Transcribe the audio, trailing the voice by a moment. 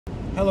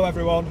Hello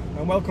everyone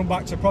and welcome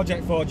back to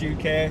Project Ford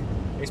UK.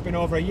 It's been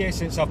over a year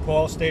since I've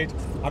posted.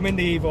 I'm in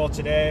the Evo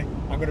today.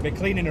 I'm going to be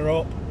cleaning her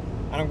up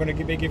and I'm going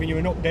to be giving you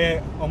an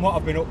update on what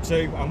I've been up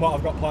to and what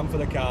I've got planned for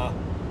the car.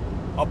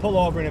 I'll pull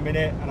over in a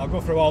minute and I'll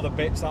go through all the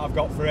bits that I've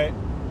got for it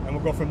and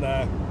we'll go from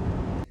there.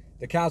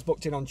 The car's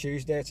booked in on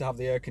Tuesday to have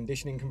the air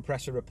conditioning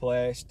compressor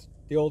replaced.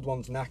 The old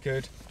one's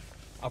knackered.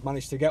 I've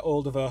managed to get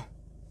hold of a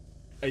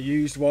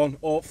used one.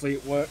 Hopefully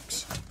it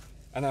works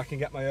and I can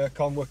get my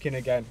aircon working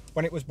again.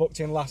 When it was booked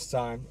in last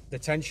time, the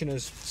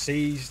tensioner's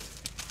seized.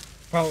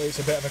 Apparently it's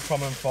a bit of a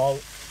common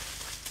fault.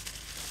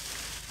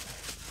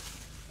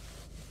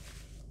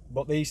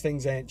 But these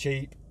things ain't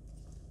cheap.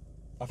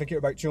 I think it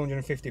was about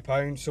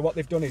 £250. So what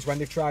they've done is when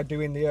they've tried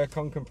doing the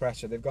aircon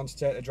compressor, they've gone to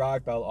take the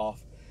drive belt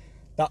off.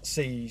 That's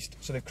seized.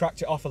 So they've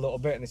cracked it off a little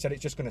bit and they said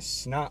it's just going to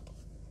snap.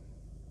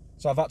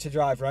 So I've had to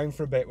drive around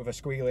for a bit with a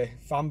squealy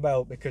fan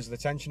belt because the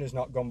tensioner's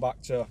not gone back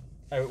to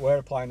how we're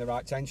applying the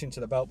right tension to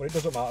the belt, but it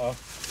doesn't matter.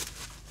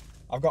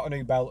 I've got a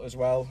new belt as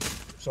well,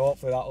 so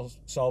hopefully that'll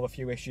solve a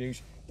few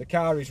issues. The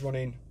car is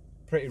running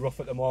pretty rough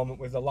at the moment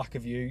with the lack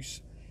of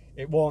use.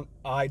 It won't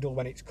idle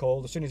when it's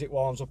cold. As soon as it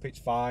warms up, it's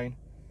fine.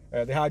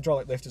 The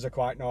hydraulic lifters are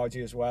quite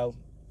noisy as well.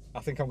 I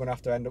think I'm going to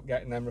have to end up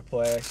getting them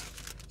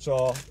replaced.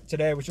 So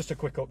today was just a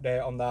quick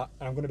update on that,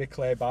 and I'm going to be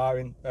clay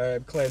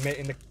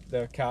mitting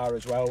the car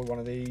as well with one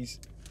of these.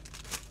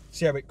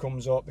 See how it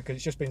comes up because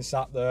it's just been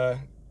sat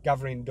there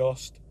gathering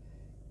dust.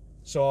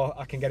 So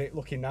I can get it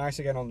looking nice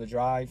again on the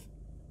drive.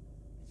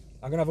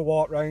 I'm going to have a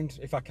walk round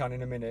if I can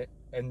in a minute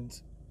and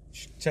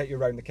take you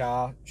around the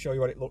car, show you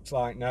what it looks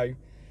like now.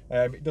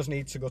 It does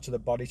need to go to the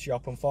body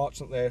shop.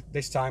 Unfortunately,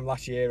 this time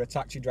last year a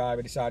taxi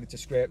driver decided to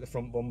scrape the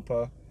front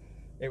bumper.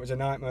 It was a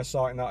nightmare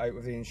sorting that out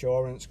with the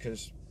insurance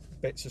because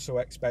bits are so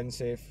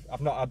expensive.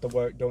 I've not had the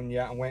work done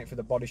yet. I'm waiting for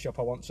the body shop.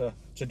 I want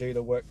to do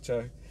the work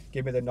to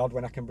give me the nod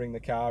when I can bring the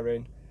car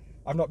in.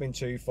 I've not been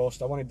too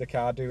fussed. I wanted the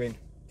car doing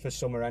for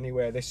summer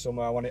anyway. This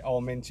summer I want it all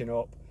minting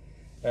up,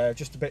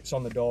 just the bits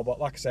on the door, but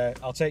like I said,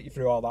 I'll take you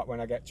through all that when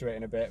I get to it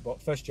in a bit.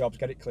 But first job's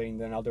get it cleaned,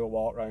 then I'll do a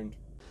walk round.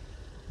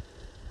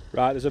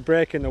 Right, there's a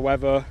break in the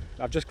weather.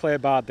 I've just clay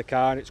barred the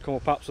car and it's come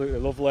up absolutely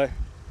lovely.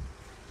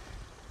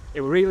 It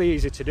was really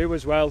easy to do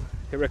as well.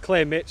 It was a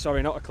clay mitt,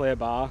 sorry, not a clay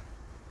bar,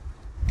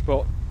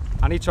 but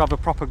I need to have a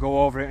proper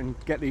go over it and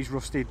get these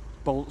rusted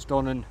bolts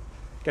done and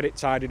get it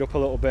tidied up a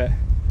little bit.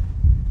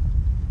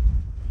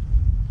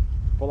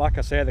 But like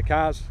I say, the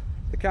car's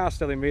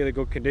still in really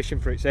good condition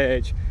for its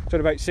age. It's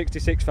on about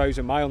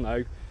 66,000 miles now,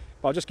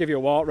 but I'll just give you a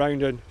walk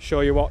round and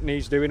show you what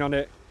needs doing on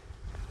it.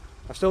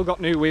 I've still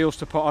got new wheels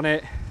to put on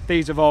it.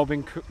 These have all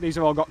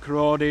got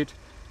corroded.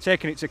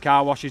 Taking it to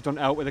car washes doesn't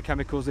help with the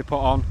chemicals they put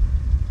on.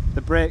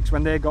 The brakes,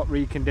 when they got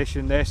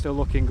reconditioned, they're still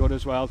looking good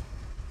as well.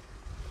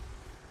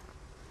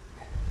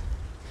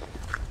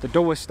 The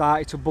door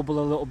started to bubble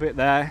a little bit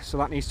there, so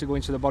that needs to go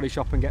into the body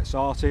shop and get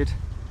sorted.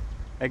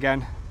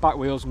 Again, back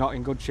wheel's not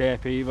in good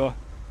shape either.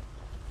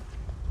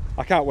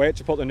 I can't wait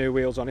to put the new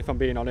wheels on if I'm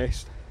being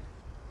honest.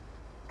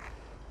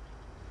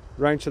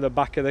 Round to the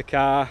back of the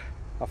car,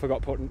 I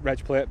forgot putting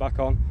reg plate back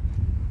on.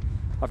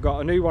 I've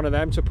got a new one of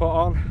them to put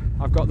on.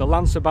 I've got the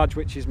Lancer badge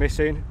which is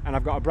missing, and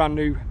I've got a brand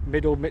new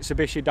middle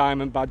Mitsubishi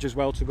Diamond badge as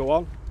well to go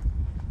on.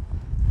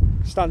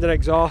 Standard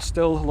exhaust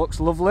still looks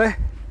lovely.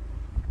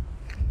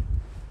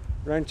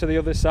 Round to the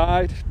other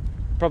side,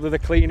 probably the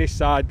cleanest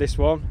side, this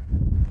one.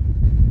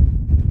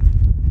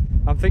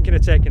 I'm thinking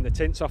of taking the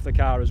tints off the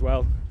car as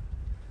well.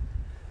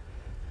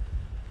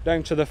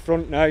 Down to the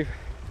front now.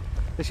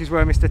 This is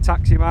where Mr.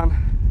 Taximan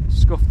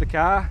scuffed the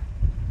car.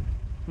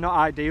 Not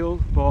ideal,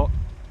 but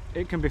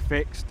it can be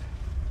fixed.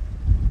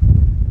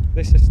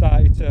 This has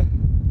started to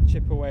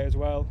chip away as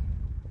well.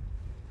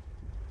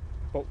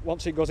 But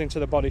once it goes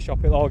into the body shop,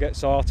 it'll all get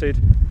sorted.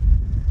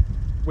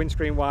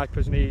 Windscreen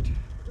wipers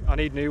I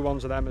need new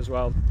ones of them as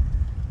well.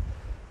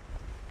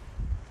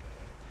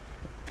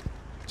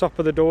 Top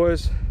of the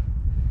doors,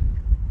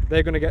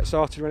 they're going to get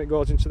sorted when it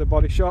goes into the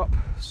body shop.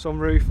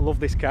 Sunroof, love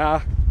this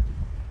car.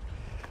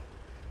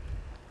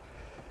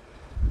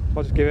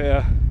 I'll just give it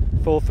a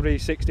full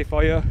 360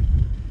 for you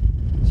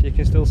so you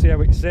can still see how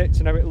it sits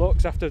and how it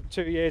looks after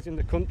 2 years in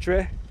the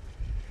country.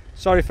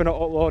 Sorry for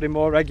not uploading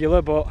more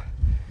regular, but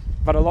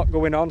I've had a lot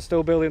going on,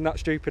 still building that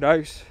stupid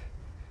house,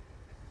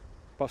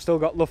 but I've still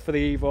got love for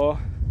the Evo.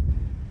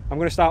 I'm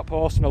going to start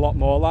posting a lot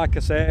more. Like I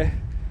say,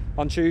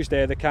 on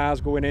Tuesday the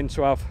car's going in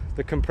to have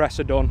the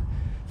compressor done,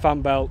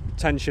 fan belt,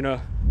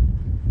 tensioner,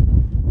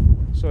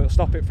 so it'll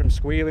stop it from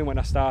squealing when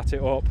I start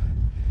it up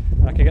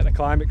and I can get the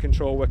climate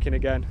control working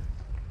again.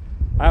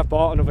 I have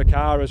bought another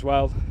car as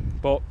well,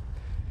 but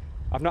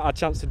I've not had a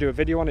chance to do a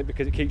video on it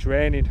because it keeps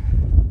raining.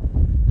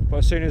 But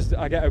as soon as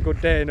I get a good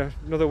day and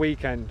another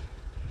weekend,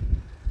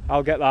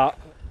 I'll get that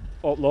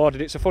uploaded.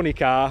 It's a funny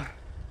car.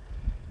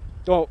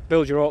 Don't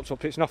build your hopes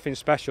up, it's nothing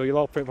special. You'll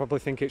all probably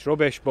think it's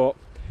rubbish, but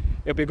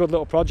it'll be a good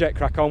little project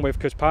crack on with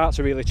because parts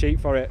are really cheap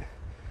for it.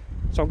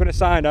 So I'm going to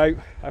sign out.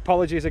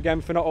 Apologies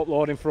again for not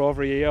uploading for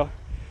over a year.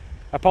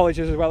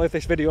 Apologies as well if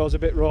this video is a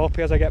bit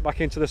ropey as I get back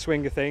into the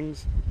swing of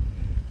things.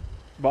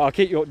 But I'll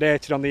keep you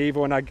updated on the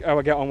Evo and how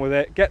I get on with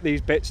it. Get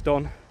these bits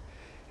done.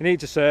 It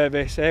needs a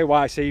service,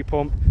 AYC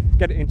pump,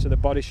 get it into the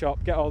body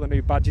shop, get all the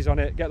new badges on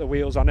it, get the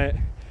wheels on it.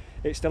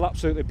 It's still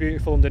absolutely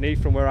beautiful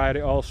underneath from where I had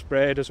it all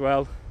sprayed as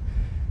well.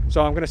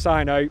 So I'm going to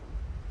sign out.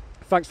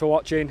 Thanks for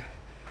watching.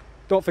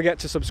 Don't forget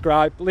to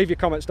subscribe, leave your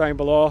comments down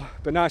below.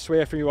 But nice to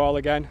hear from you all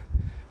again,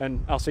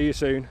 and I'll see you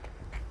soon.